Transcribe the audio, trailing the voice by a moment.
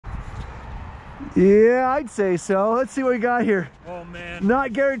Yeah, I'd say so. Let's see what we got here. Oh man.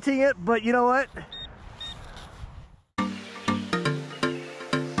 Not guaranteeing it, but you know what?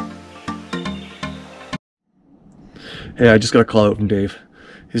 Hey, I just got a call out from Dave.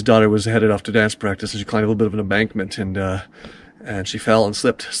 His daughter was headed off to dance practice and she climbed a little bit of an embankment and she fell and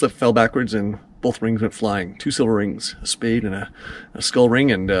fell backwards, and both rings went flying. 2 silver rings, a spade and a skull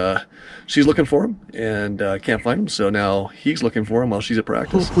ring, and she's looking for him and can't find him, so now he's looking for him while she's at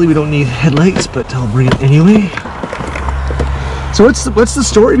practice. Hopefully we don't need headlights, but I'll bring it anyway. So what's the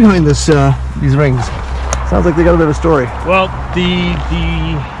story behind this these rings? Sounds like they got a bit of a story. Well, the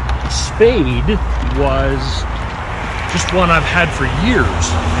spade was just one I've had for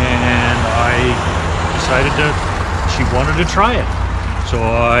years, and I decided she wanted to try it. So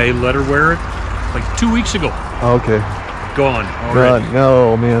I let her wear it like 2 weeks ago. Okay. Gone already.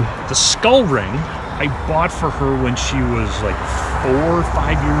 No, man. The skull ring I bought for her when she was like 4 or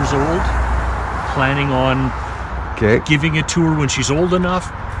 5 years old, planning on giving it to her when she's old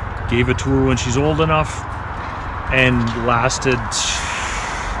enough. Gave it to her when she's old enough, and lasted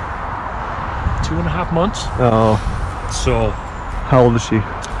 2.5 months. Oh. So. How old is she?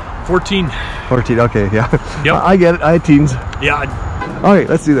 14. 14, okay, yeah. Yep. I get it, I had teens. Yeah. Okay,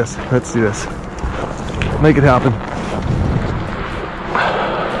 let's do this. Let's do this. Make it happen.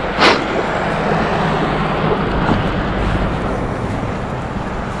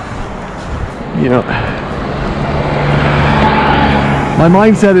 You know, my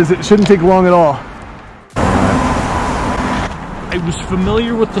mindset is it shouldn't take long at all. I was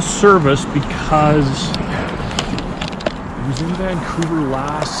familiar with the service because I was in Vancouver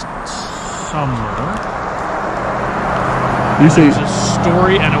last summer. You say there's a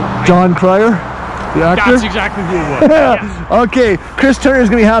story and John Cryer, the actor? That's exactly who it was. Yes. Okay, Chris Turner's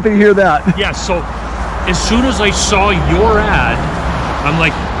gonna be happy to hear that. Yeah, so as soon as I saw your ad, I'm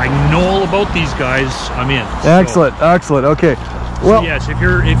like, I know all about these guys, I'm in. Excellent, excellent, okay. Well, so yes, if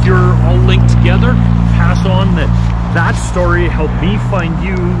you're all linked together, pass on that story helped me find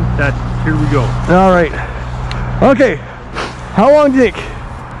you, that here we go. All right. Okay, how long do you think?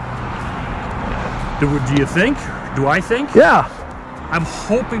 Do you think? Do I think? Yeah. I'm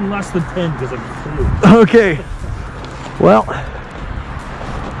hoping less than 10 because I'm cool. Okay. Well.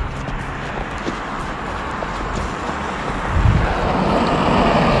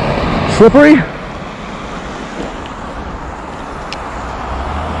 Slippery?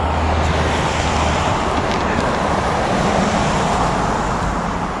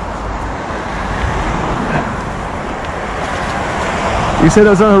 You said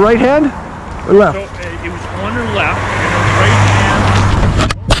it was on her right hand or left? So, it was on her left and her right hand.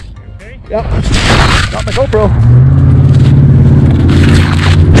 Okay. Yep. Got my GoPro.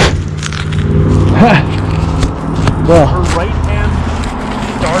 Well. Her right hand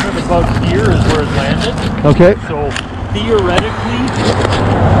started about here is where it landed. Okay. So theoretically.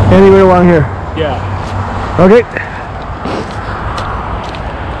 Anywhere along here. Yeah. Okay.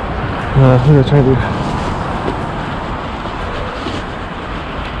 I'm gonna try to do.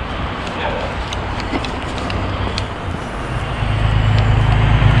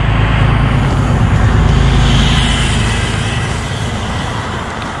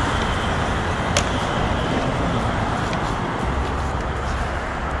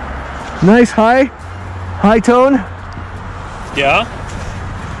 Nice high tone. Yeah.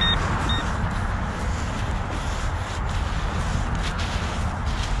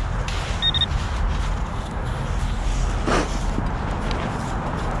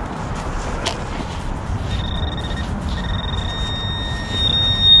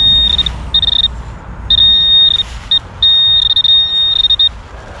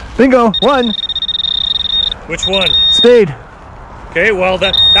 Bingo, one. Which one? Spade. Okay, well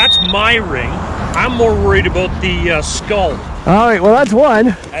that's my ring. I'm more worried about the skull. All right, well that's one.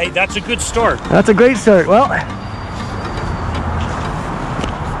 Hey, that's a good start. That's a great start. Well.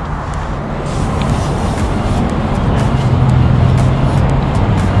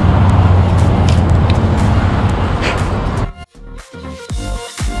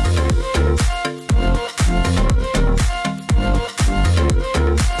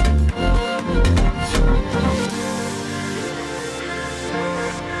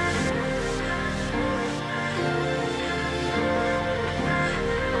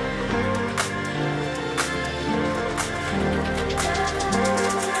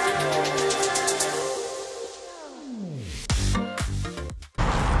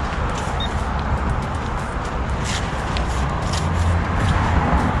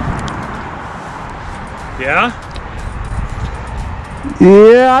 Yeah?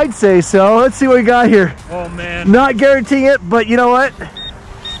 Yeah, I'd say so. Let's see what we got here. Oh man. Not guaranteeing it, but you know what?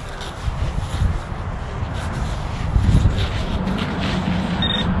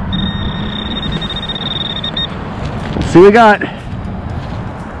 see what we got.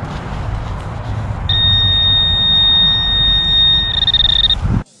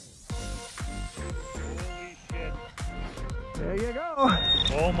 There you go.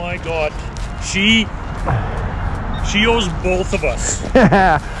 Oh my God. She owes both of us.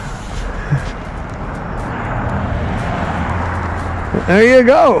 There you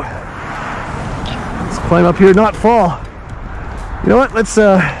go. Let's climb up here, not fall. You know what? Let's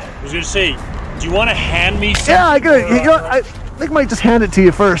I was gonna say, do you want to hand me something? yeah, I could. You know what? I think I might just hand it to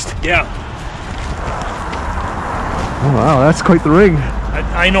you first. Yeah. Oh wow, that's quite the ring.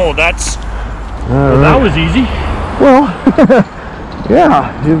 I know, that's... Well, that was easy. Well,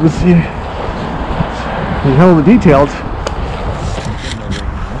 yeah, it was. You held the details.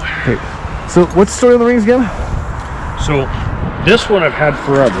 Okay, so what's the story on the rings again? So, this one I've had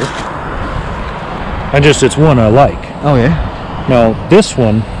forever. It's one I like. Oh yeah. Now, this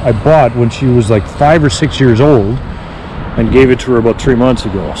one I bought when she was like 5 or 6 years old and gave it to her about 3 months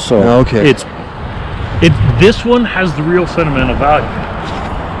ago. So, okay. This one has the real sentimental value.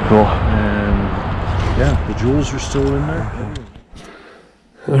 Cool. And yeah, the jewels are still in there.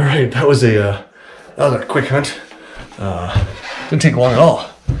 All right, that was a quick hunt. Didn't take long at all.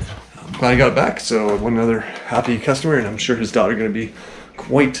 I'm glad I got it back. So one another happy customer, and I'm sure his daughter going to be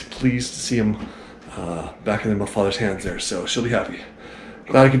quite pleased to see him back in their father's hands there. So she'll be happy.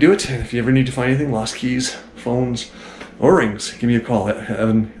 Glad I could do it. And if you ever need to find anything, lost keys, phones, or rings, give me a call at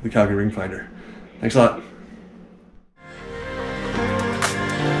Evan, the Calgary Ring Finder. Thanks a lot.